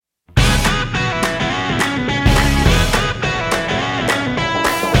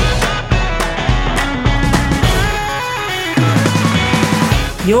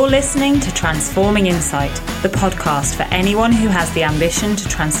You're listening to Transforming Insight, the podcast for anyone who has the ambition to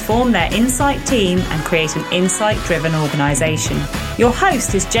transform their insight team and create an insight-driven organisation. Your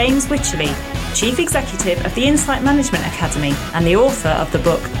host is James Wycherley, Chief Executive of the Insight Management Academy and the author of the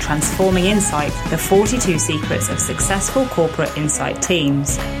book Transforming Insight, The 42 Secrets of Successful Corporate Insight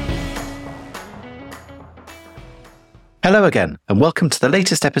Teams. Hello again, and welcome to the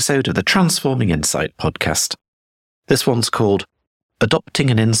latest episode of the Transforming Insight podcast. This one's called Adopting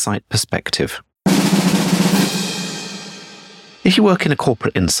an Insight Perspective. If you work in a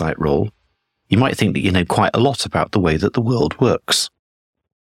corporate insight role, you might think that you know quite a lot about the way that the world works.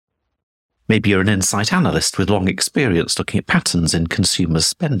 Maybe you're an insight analyst with long experience looking at patterns in consumers'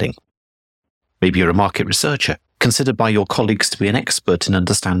 spending. Maybe you're a market researcher, considered by your colleagues to be an expert in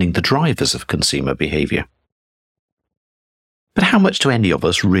understanding the drivers of consumer behaviour. But how much do any of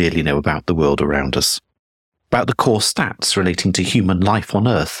us really know about the world around us? About the core stats relating to human life on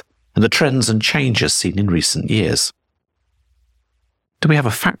Earth and the trends and changes seen in recent years? Do we have a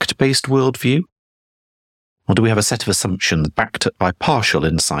fact-based worldview? Or do we have a set of assumptions backed up by partial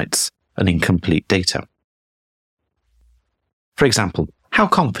insights and incomplete data? For example, how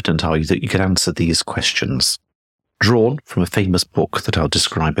confident are you that you can answer these questions? Drawn from a famous book that I'll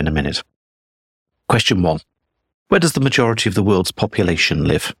describe in a minute. Question 1. Where does the majority of the world's population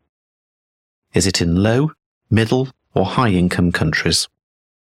live? Is it in low, middle, or high-income countries?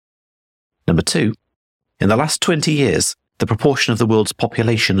 Number 2. In the last 20 years, the proportion of the world's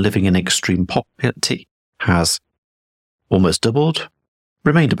population living in extreme poverty has almost doubled,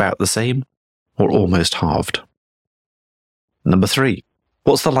 remained about the same, or almost halved. Number 3.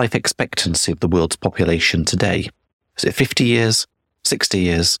 What's the life expectancy of the world's population today? Is it 50 years, 60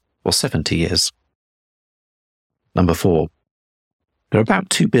 years, or 70 years? Number 4. There are about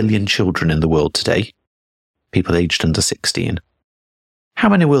 2 billion children in the world today, people aged under 16. How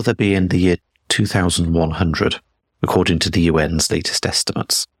many will there be in the year 2100, according to the UN's latest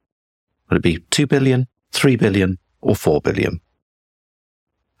estimates? Will it be 2 billion, 3 billion, or 4 billion?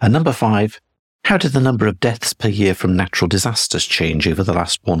 And number 5, how did the number of deaths per year from natural disasters change over the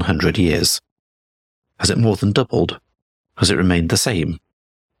last 100 years? Has it more than doubled? Has it remained the same?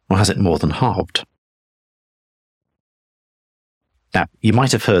 Or has it more than halved? Now, you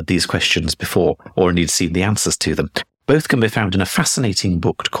might have heard these questions before, or indeed seen the answers to them. Both can be found in a fascinating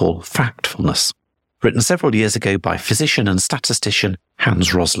book called Factfulness, written several years ago by physician and statistician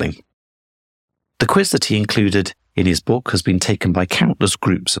Hans Rosling. The quiz that he included in his book has been taken by countless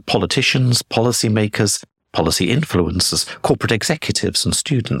groups of politicians, policymakers, policy influencers, corporate executives and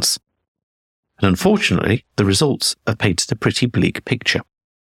students. And unfortunately, the results have painted a pretty bleak picture.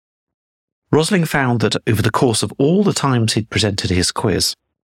 Rosling found that over the course of all the times he'd presented his quiz,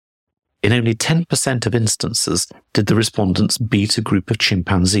 in only 10% of instances did the respondents beat a group of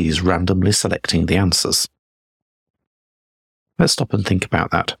chimpanzees randomly selecting the answers. Let's stop and think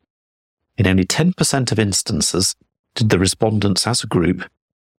about that. In only 10% of instances did the respondents as a group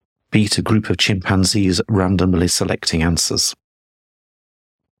beat a group of chimpanzees randomly selecting answers.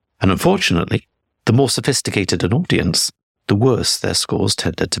 And unfortunately, the more sophisticated an audience, the worse their scores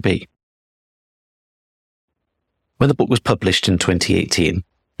tended to be. When the book was published in 2018,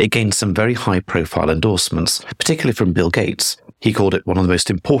 it gained some very high-profile endorsements, particularly from Bill Gates. He called it one of the most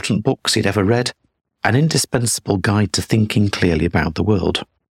important books he'd ever read, an indispensable guide to thinking clearly about the world.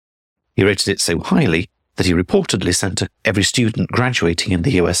 He rated it so highly that he reportedly sent every student graduating in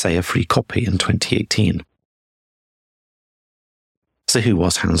the USA a free copy in 2018. So who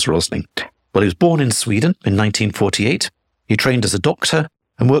was Hans Rosling? Well, he was born in Sweden in 1948. He trained as a doctor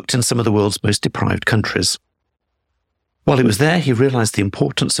and worked in some of the world's most deprived countries. While he was there, he realised the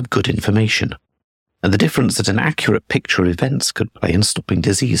importance of good information and the difference that an accurate picture of events could play in stopping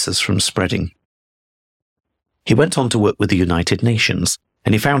diseases from spreading. He went on to work with the United Nations,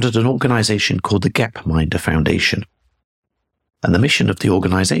 and he founded an organisation called the Gapminder Foundation. And the mission of the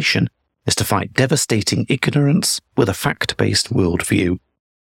organisation is to fight devastating ignorance with a fact-based worldview.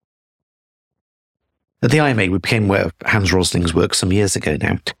 At the IMA, we became aware of Hans Rosling's work some years ago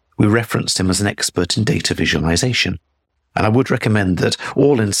now. We referenced him as an expert in data visualisation. And I would recommend that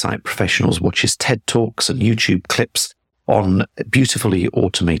all insight professionals watch his TED Talks and YouTube clips on beautifully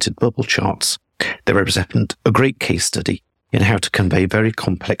automated bubble charts. They represent a great case study in how to convey very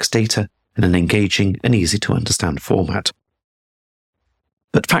complex data in an engaging and easy-to-understand format.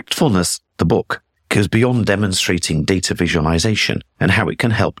 But Factfulness, the book, goes beyond demonstrating data visualization and how it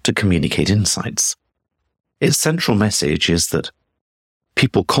can help to communicate insights. Its central message is that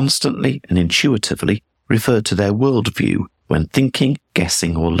people constantly and intuitively refer to their worldview when thinking,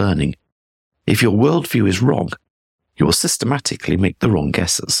 guessing, or learning. If your worldview is wrong, you will systematically make the wrong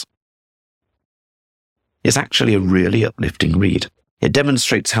guesses. It's actually a really uplifting read. It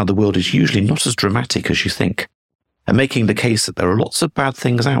demonstrates how the world is usually not as dramatic as you think, and making the case that there are lots of bad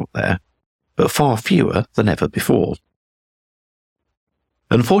things out there, but far fewer than ever before.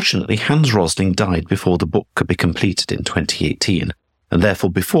 Unfortunately, Hans Rosling died before the book could be completed in 2018, and therefore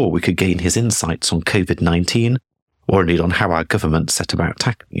before we could gain his insights on COVID-19, or indeed on how our government set about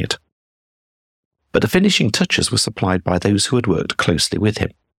tackling it. But the finishing touches were supplied by those who had worked closely with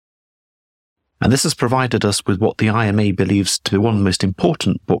him. And this has provided us with what the IMA believes to be one of the most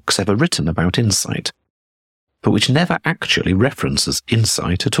important books ever written about insight, but which never actually references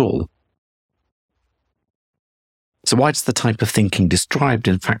insight at all. So why does the type of thinking described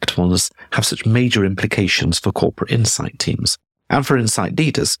in Factfulness have such major implications for corporate insight teams, and for insight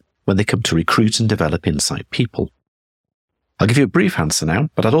leaders when they come to recruit and develop insight people? I'll give you a brief answer now,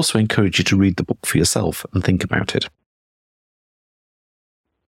 but I'd also encourage you to read the book for yourself and think about it.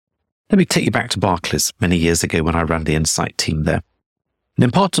 Let me take you back to Barclays many years ago when I ran the insight team there. An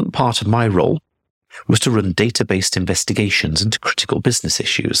important part of my role was to run data-based investigations into critical business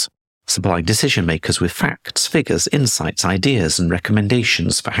issues, supplying decision makers with facts, figures, insights, ideas, and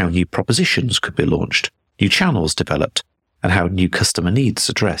recommendations for how new propositions could be launched, new channels developed, and how new customer needs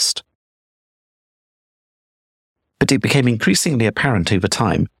addressed. But it became increasingly apparent over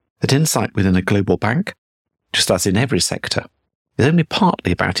time that insight within a global bank, just as in every sector, is only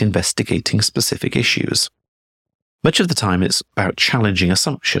partly about investigating specific issues. Much of the time it's about challenging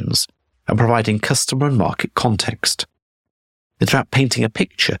assumptions and providing customer and market context. It's about painting a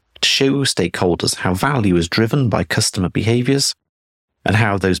picture to show stakeholders how value is driven by customer behaviours, and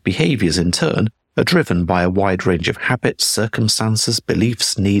how those behaviours in turn are driven by a wide range of habits, circumstances,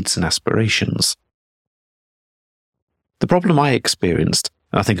 beliefs, needs and aspirations. The problem I experienced,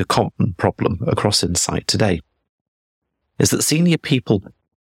 and I think a common problem across Insight today, is that senior people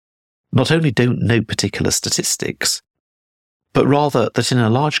not only don't know particular statistics, but rather that in a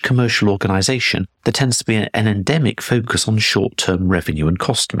large commercial organisation there tends to be an endemic focus on short-term revenue and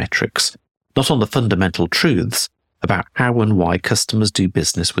cost metrics, not on the fundamental truths about how and why customers do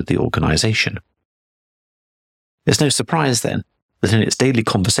business with the organisation. It's no surprise then that in its daily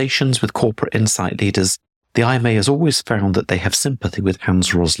conversations with corporate insight leaders, the IMA has always found that they have sympathy with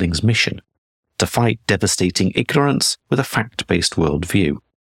Hans Rosling's mission, to fight devastating ignorance with a fact-based worldview.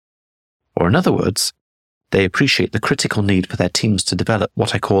 Or in other words, they appreciate the critical need for their teams to develop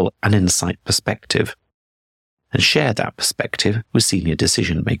what I call an insight perspective, and share that perspective with senior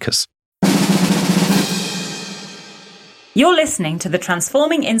decision makers. You're listening to the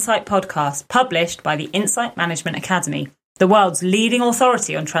Transforming Insight podcast, published by the Insight Management Academy, the world's leading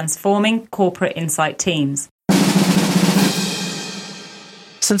authority on transforming corporate insight teams.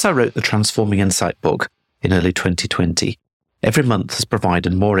 Since I wrote the Transforming Insight book in early 2020, every month has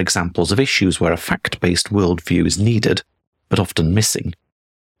provided more examples of issues where a fact-based worldview is needed, but often missing,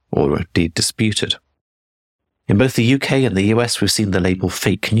 or indeed disputed. In both the UK and the US, we've seen the label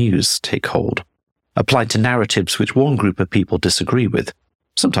fake news take hold, applied to narratives which one group of people disagree with,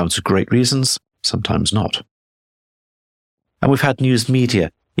 sometimes for great reasons, sometimes not. And we've had news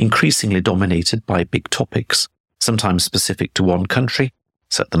media increasingly dominated by big topics, sometimes specific to one country.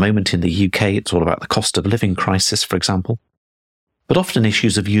 So at the moment in the UK, it's all about the cost of living crisis, for example, but often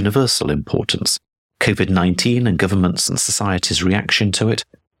issues of universal importance, COVID-19 and governments and society's reaction to it,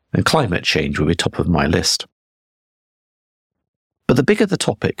 and climate change will be top of my list. But the bigger the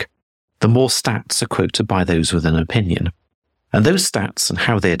topic, the more stats are quoted by those with an opinion, and those stats and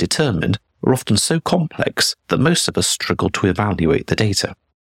how they are determined are often so complex that most of us struggle to evaluate the data,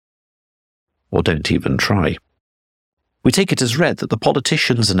 or don't even try. We take it as read that the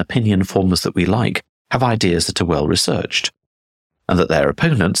politicians and opinion formers that we like have ideas that are well researched, and that their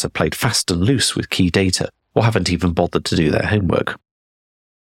opponents have played fast and loose with key data or haven't even bothered to do their homework.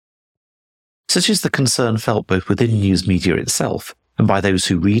 Such is the concern felt both within news media itself and by those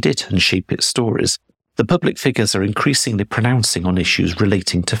who read it and shape its stories, that public figures are increasingly pronouncing on issues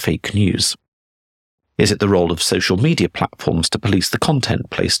relating to fake news. Is it the role of social media platforms to police the content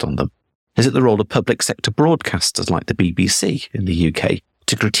placed on them? Is it the role of public sector broadcasters like the BBC in the UK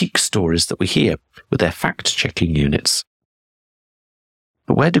to critique stories that we hear with their fact-checking units?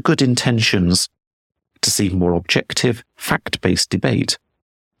 But where do good intentions to see more objective, fact-based debate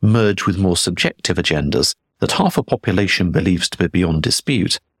merge with more subjective agendas that half a population believes to be beyond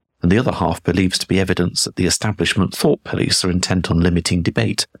dispute and the other half believes to be evidence that the establishment thought police are intent on limiting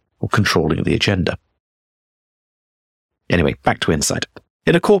debate or controlling the agenda? Anyway, back to Insight.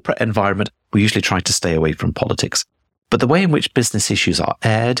 In a corporate environment, we usually try to stay away from politics, but the way in which business issues are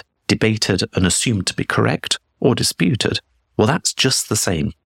aired, debated and assumed to be correct or disputed, well, that's just the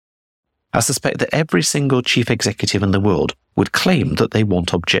same. I suspect that every single chief executive in the world would claim that they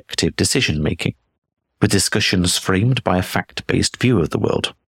want objective decision-making, with discussions framed by a fact-based view of the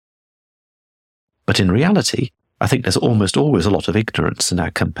world. But in reality, I think there's almost always a lot of ignorance in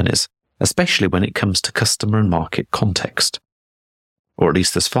our companies, especially when it comes to customer and market context. Or at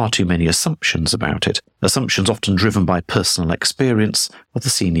least there's far too many assumptions about it, assumptions often driven by personal experience of the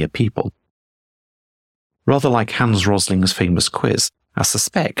senior people. Rather like Hans Rosling's famous quiz, I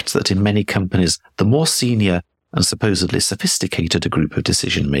suspect that in many companies, the more senior and supposedly sophisticated a group of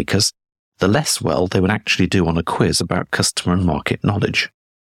decision makers, the less well they would actually do on a quiz about customer and market knowledge.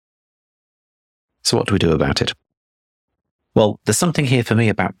 So what do we do about it? Well, there's something here for me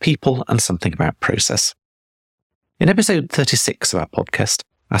about people and something about process. In episode 36 of our podcast,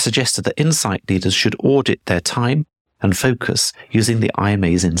 I suggested that insight leaders should audit their time and focus using the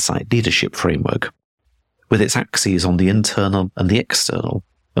IMA's Insight Leadership Framework, with its axes on the internal and the external,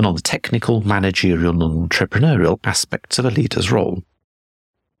 and on the technical, managerial and entrepreneurial aspects of a leader's role.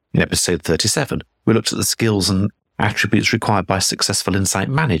 In episode 37, we looked at the skills and attributes required by successful insight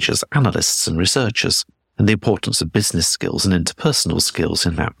managers, analysts and researchers, and the importance of business skills and interpersonal skills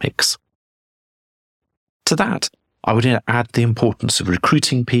in that mix. To that, I would add the importance of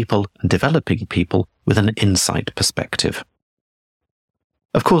recruiting people and developing people with an insight perspective.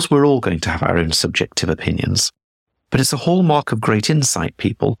 Of course, we're all going to have our own subjective opinions, but it's a hallmark of great insight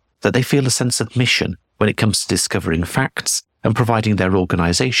people that they feel a sense of mission when it comes to discovering facts and providing their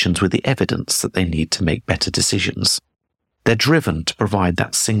organizations with the evidence that they need to make better decisions. They're driven to provide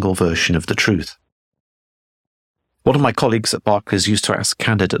that single version of the truth. One of my colleagues at Barclays used to ask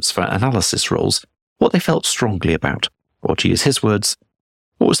candidates for analysis roles what they felt strongly about, or to use his words,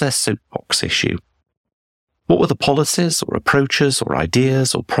 what was their soapbox issue? What were the policies or approaches or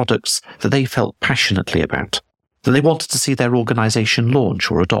ideas or products that they felt passionately about, that they wanted to see their organization launch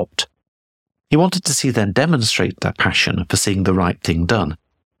or adopt? He wanted to see them demonstrate their passion for seeing the right thing done,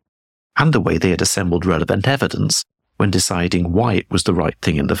 and the way they had assembled relevant evidence when deciding why it was the right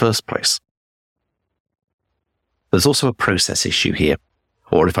thing in the first place. There's also a process issue here,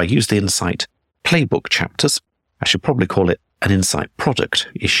 or if I use the Insight Playbook chapters, I should probably call it an Insight product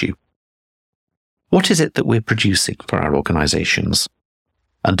issue. What is it that we're producing for our organizations?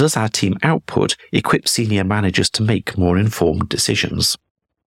 And does our team output equip senior managers to make more informed decisions?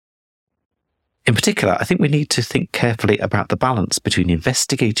 In particular, I think we need to think carefully about the balance between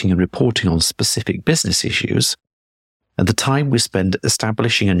investigating and reporting on specific business issues and the time we spend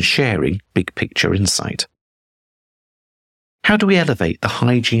establishing and sharing big picture insight. How do we elevate the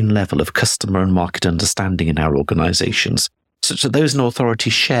hygiene level of customer and market understanding in our organizations such that those in authority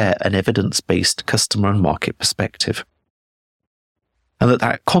share an evidence-based customer and market perspective? And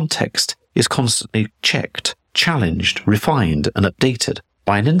that context is constantly checked, challenged, refined and updated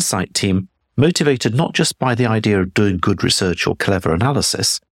by an insight team motivated not just by the idea of doing good research or clever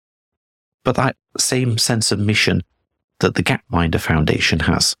analysis, but that same sense of mission that the Gapminder Foundation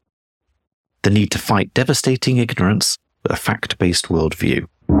has. The need to fight devastating ignorance with a fact-based worldview.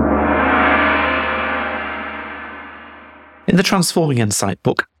 In the Transforming Insight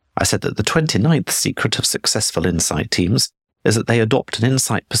book, I said that the 29th secret of successful insight teams is that they adopt an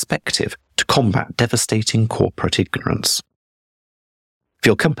insight perspective to combat devastating corporate ignorance. If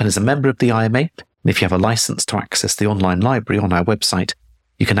your company is a member of the IMA, and if you have a license to access the online library on our website,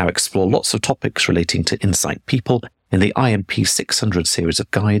 you can now explore lots of topics relating to insight people in the IMP 600 series of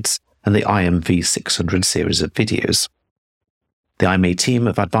guides and the IMV 600 series of videos. The IMA team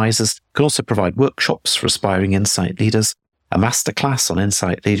of advisors can also provide workshops for aspiring insight leaders, a masterclass on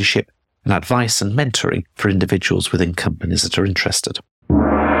insight leadership, and advice and mentoring for individuals within companies that are interested.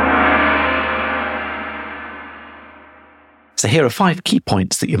 So here are 5 key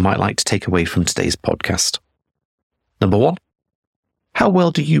points that you might like to take away from today's podcast. Number 1, how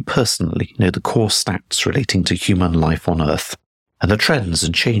well do you personally know the core stats relating to human life on Earth and the trends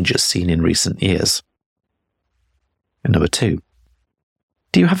and changes seen in recent years? And number 2,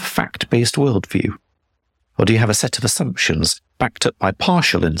 do you have a fact-based worldview? Or do you have a set of assumptions backed up by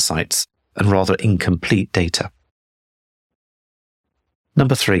partial insights and rather incomplete data?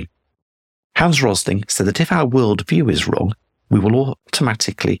 Number 3, Hans Rosling said that if our worldview is wrong, we will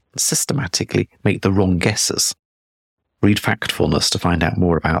automatically, systematically make the wrong guesses. Read Factfulness to find out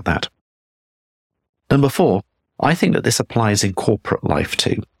more about that. Number 4, I think that this applies in corporate life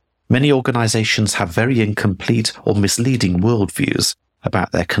too. Many organizations have very incomplete or misleading worldviews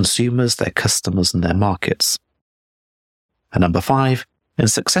about their consumers, their customers, and their markets. And number 5, in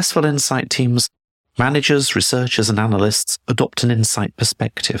successful insight teams, managers, researchers, and analysts adopt an insight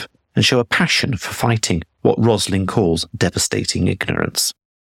perspective and show a passion for fighting what Rosling calls devastating ignorance.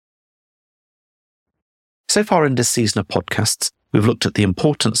 So far in this season of podcasts, we've looked at the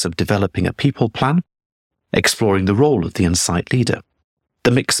importance of developing a people plan, exploring the role of the insight leader,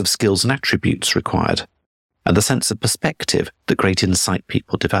 the mix of skills and attributes required, and the sense of perspective that great insight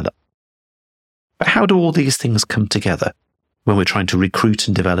people develop. But how do all these things come together when we're trying to recruit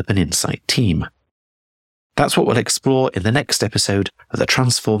and develop an insight team? That's what we'll explore in the next episode of the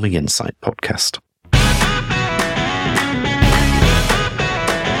Transforming Insight podcast.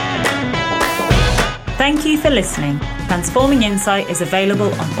 Thank you for listening. Transforming Insight is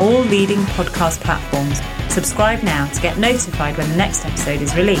available on all leading podcast platforms. Subscribe now to get notified when the next episode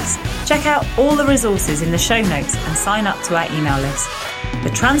is released. Check out all the resources in the show notes and sign up to our email list. The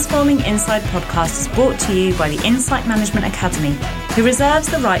Transforming Insight podcast is brought to you by the Insight Management Academy, who reserves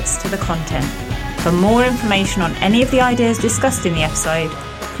the rights to the content. For more information on any of the ideas discussed in the episode,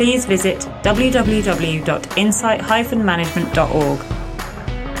 please visit www.insight-management.org.